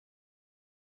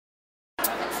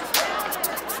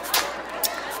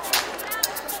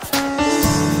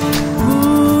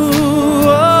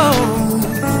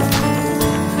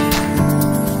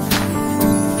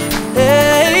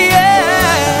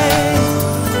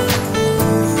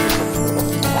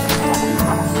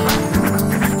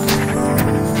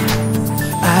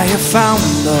found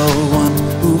the one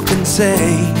who can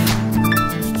save,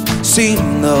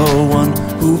 seen the one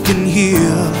who can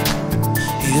heal.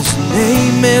 His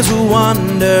name is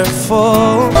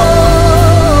Wonderful.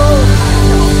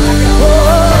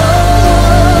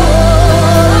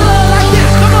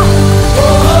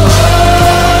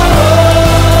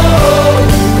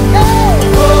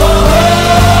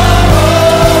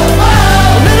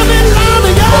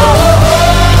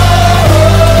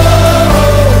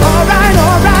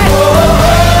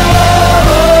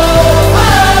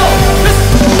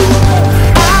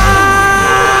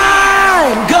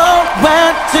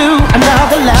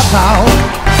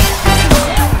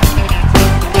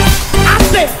 I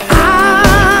said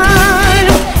I'm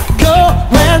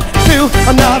going to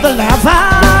another level.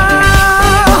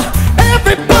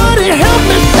 Everybody help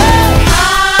me say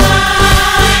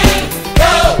I'm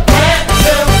going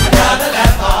to another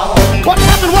level. What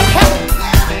happened? What happened?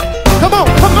 Come on,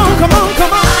 come on, come on,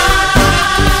 come on. I'm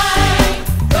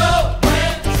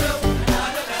going to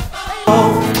another level.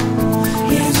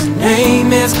 His name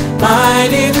is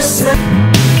Mighty to Save.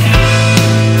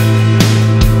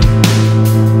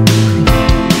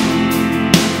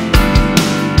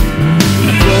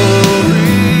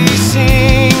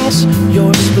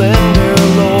 Your splendor,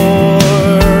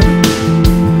 Lord.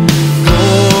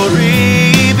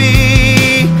 Glory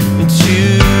be to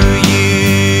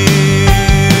you,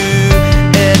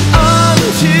 and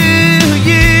unto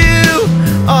you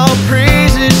all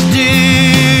praises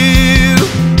due.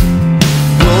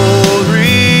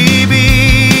 Glory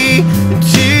be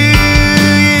to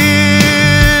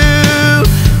you,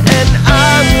 and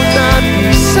I will not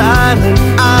be silent,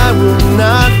 I will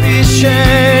not be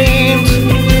ashamed.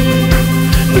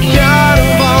 The God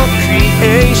of all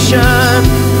creation,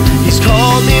 He's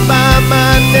called me by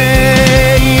my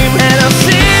name, and I'll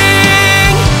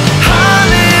sing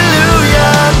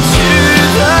hallelujah to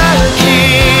the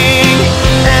King,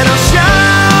 and I'll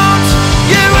shout,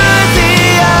 you're worthy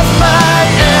of my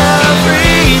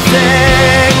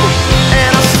everything,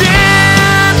 and I'll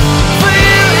stand for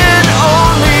you and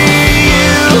only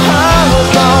you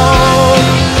alone.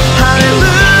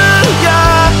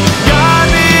 Hallelujah,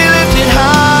 God be lifted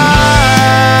high.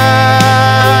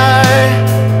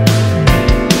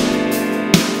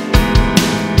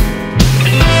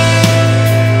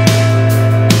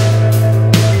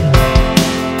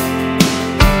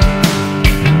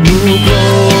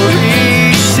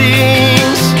 Glory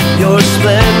sings your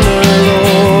splendor,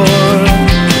 Lord.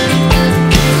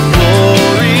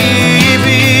 Glory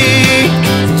be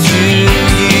to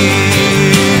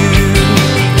you,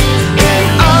 and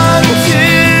unto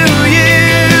you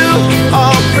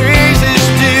all praises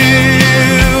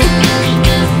due.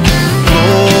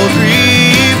 Glory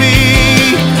be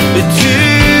to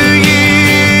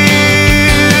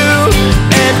you,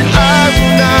 and I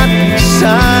will not be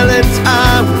silent, I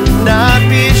will not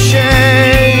be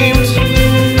ashamed.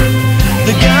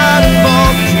 The God of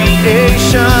all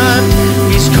creation,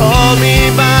 He's called me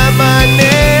by my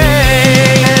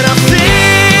name, and I'll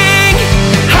sing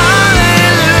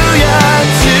hallelujah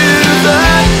to the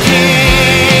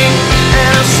King,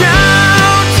 and I'll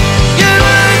shout, you're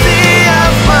worthy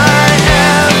of my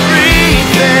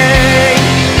everything,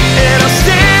 and I'll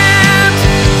stand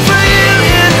for you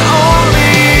and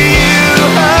only you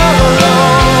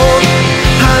alone.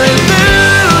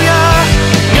 Hallelujah,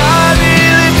 God be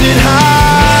lifted high.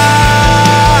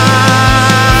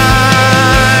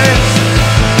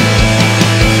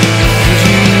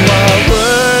 You are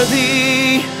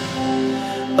worthy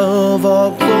of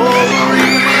all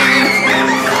glory,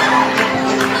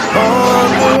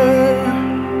 honor,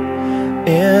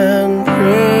 and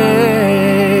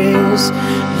praise.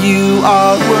 You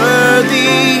are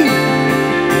worthy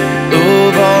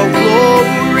of all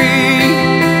glory,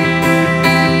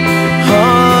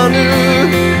 honor,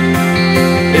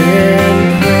 and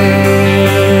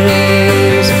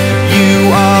praise.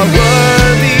 You are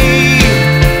worthy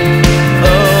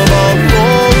of all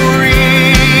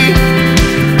glory,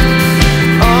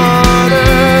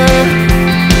 honor,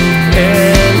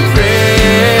 and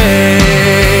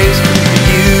praise.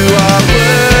 You are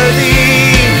worthy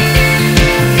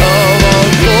of all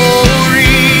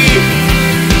glory,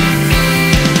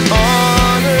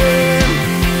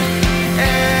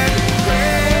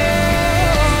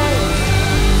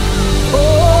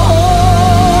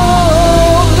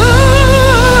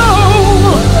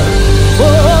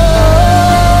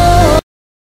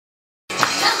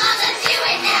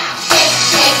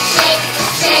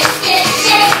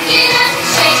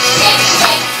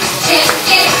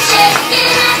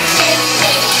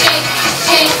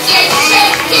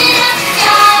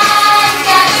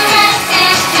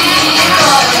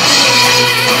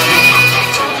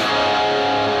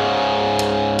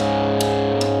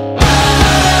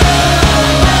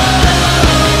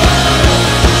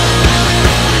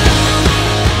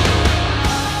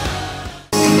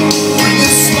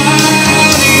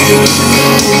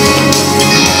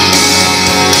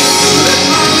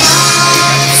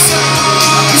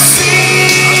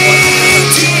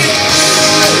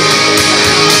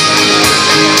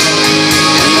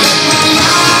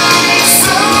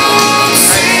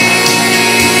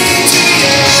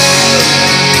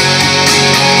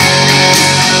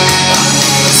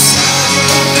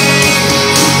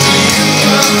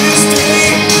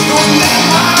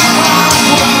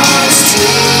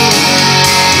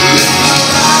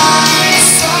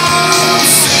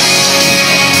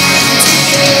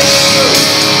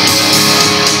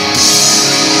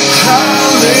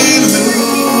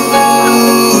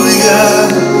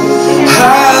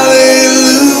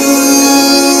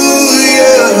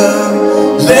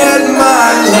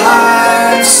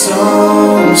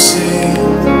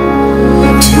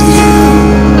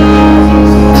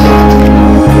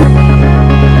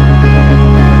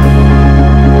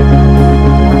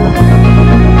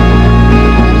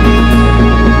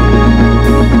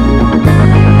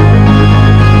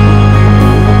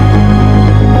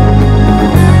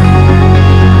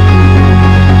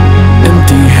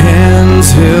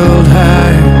 hands held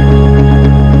high.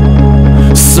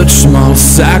 Such small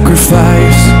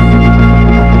sacrifice,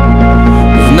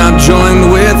 if not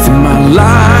joined with my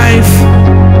life.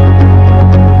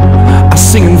 I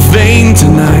sing in vain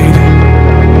tonight.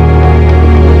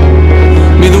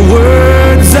 May the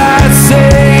words I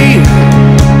say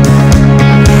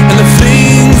and the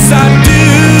things I do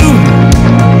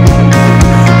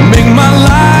make my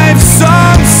life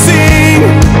song sing,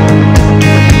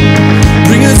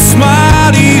 bring a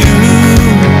smile to you.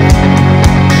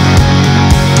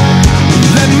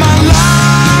 Let my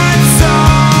life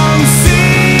song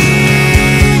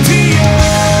sing to you.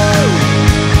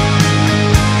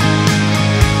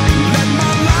 Let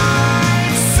my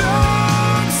life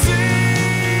song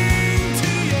sing to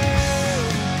you.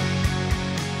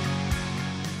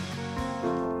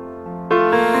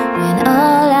 When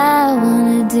all I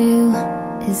wanna do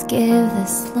is give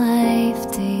this life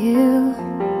to you.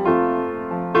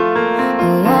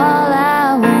 Oh, all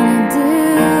I wanna do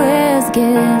is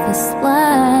give this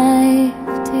life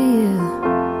to you.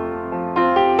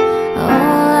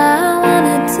 All I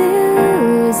wanna do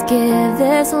is give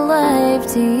this life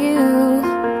to you,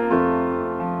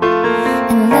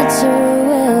 and let your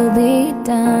will be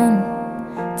done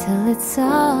till it's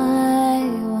all I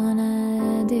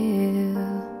wanna do.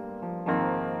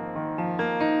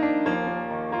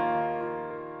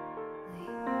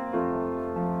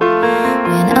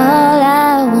 When all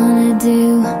I wanna do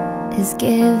is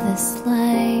give this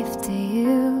life to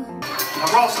you. I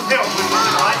brought some help with me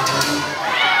tonight.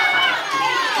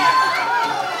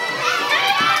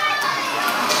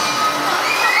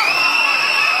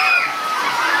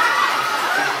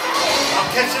 I'm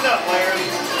catching up, Larry.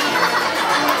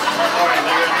 All right,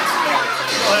 Larry, that's enough.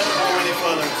 You don't have to go any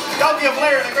further. Y'all give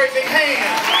Larry a great big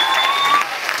hand.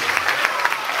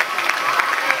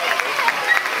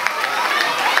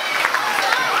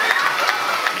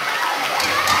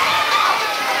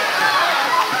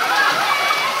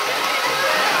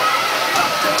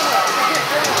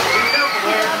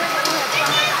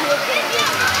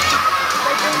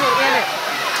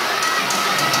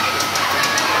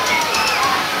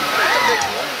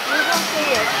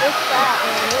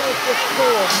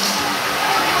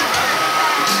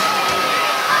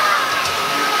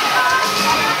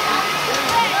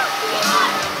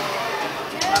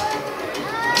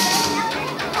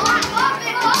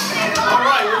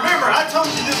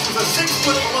 A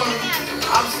 6-foot balloon.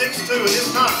 I'm 6'2", and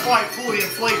it's not quite fully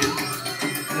inflated.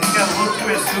 It's got a little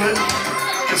twist to it.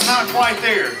 It's not quite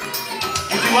there.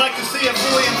 Would you like to see it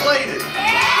fully inflated?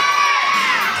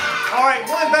 Yeah! All right,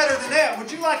 one better than that.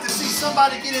 Would you like to see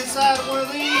somebody get inside of one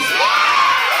of these? Yeah!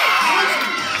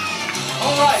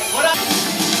 All right. What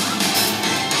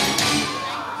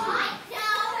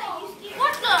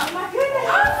What the? Oh my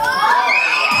goodness.